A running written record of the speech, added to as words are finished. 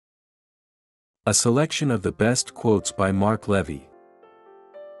A selection of the best quotes by Marc Levy.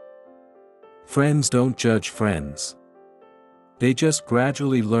 Friends don't judge friends. They just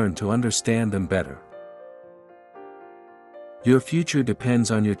gradually learn to understand them better. Your future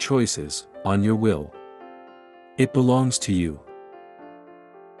depends on your choices, on your will. It belongs to you.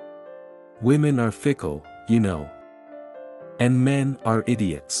 Women are fickle, you know. And men are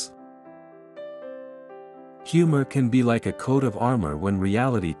idiots. Humor can be like a coat of armor when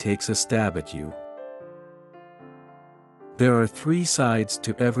reality takes a stab at you. There are 3 sides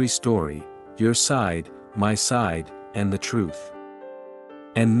to every story: your side, my side, and the truth.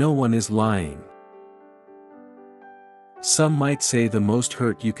 And no one is lying. Some might say the most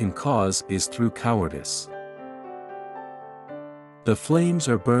hurt you can cause is through cowardice. The flames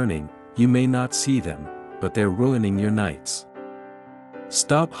are burning, you may not see them, but they're ruining your nights.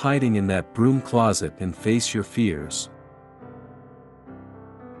 Stop hiding in that broom closet and face your fears.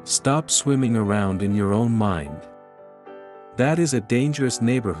 Stop swimming around in your own mind. That is a dangerous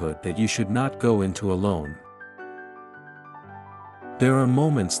neighborhood that you should not go into alone. There are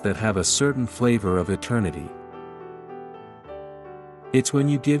moments that have a certain flavor of eternity. It's when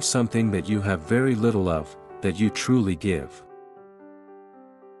you give something that you have very little of, that you truly give.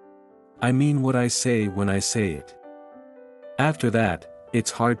 I mean what I say when I say it. After that, it's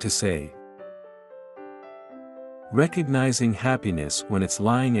hard to say. Recognizing happiness when it's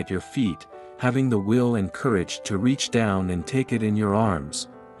lying at your feet, having the will and courage to reach down and take it in your arms,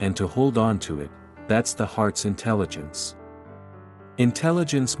 and to hold on to it, that's the heart's intelligence.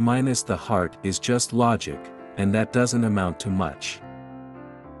 Intelligence minus the heart is just logic, and that doesn't amount to much.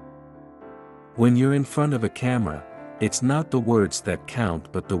 When you're in front of a camera, it's not the words that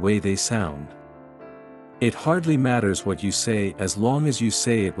count but the way they sound. It hardly matters what you say as long as you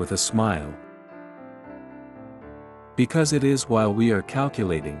say it with a smile. Because it is while we are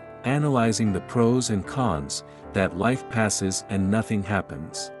calculating, analyzing the pros and cons, that life passes and nothing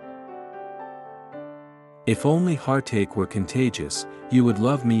happens. If only heartache were contagious, you would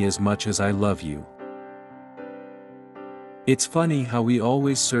love me as much as I love you. It's funny how we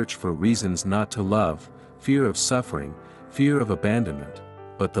always search for reasons not to love: fear of suffering, fear of abandonment,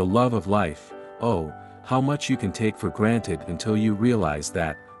 but the love of life, oh, how much you can take for granted until you realize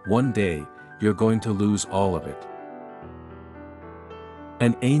that, one day, you're going to lose all of it.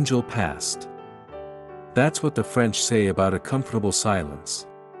 An angel passed. That's what the French say about a comfortable silence.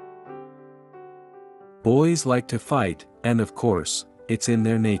 Boys like to fight, and of course, it's in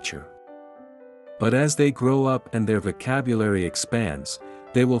their nature. But as they grow up and their vocabulary expands,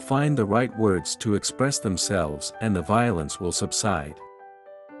 they will find the right words to express themselves and the violence will subside.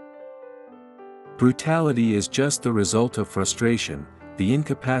 Brutality is just the result of frustration, the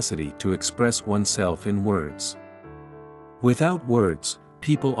incapacity to express oneself in words. Without words,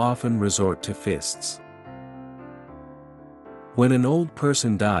 people often resort to fists. When an old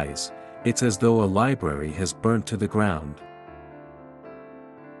person dies, it's as though a library has burnt to the ground.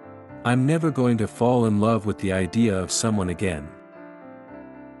 I'm never going to fall in love with the idea of someone again.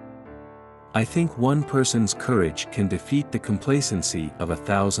 I think one person's courage can defeat the complacency of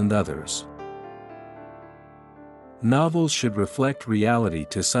 1,000 others. Novels should reflect reality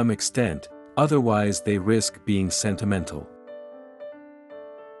to some extent, otherwise they risk being sentimental.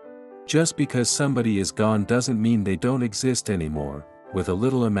 Just because somebody is gone doesn't mean they don't exist anymore. With a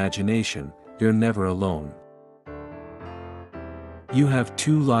little imagination, you're never alone. You have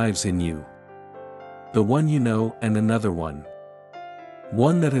 2 lives in you. The one you know and another one.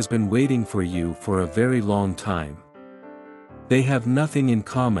 One that has been waiting for you for a very long time. They have nothing in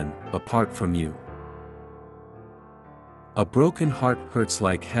common, apart from you. A broken heart hurts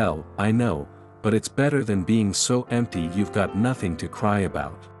like hell, I know, but it's better than being so empty you've got nothing to cry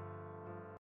about.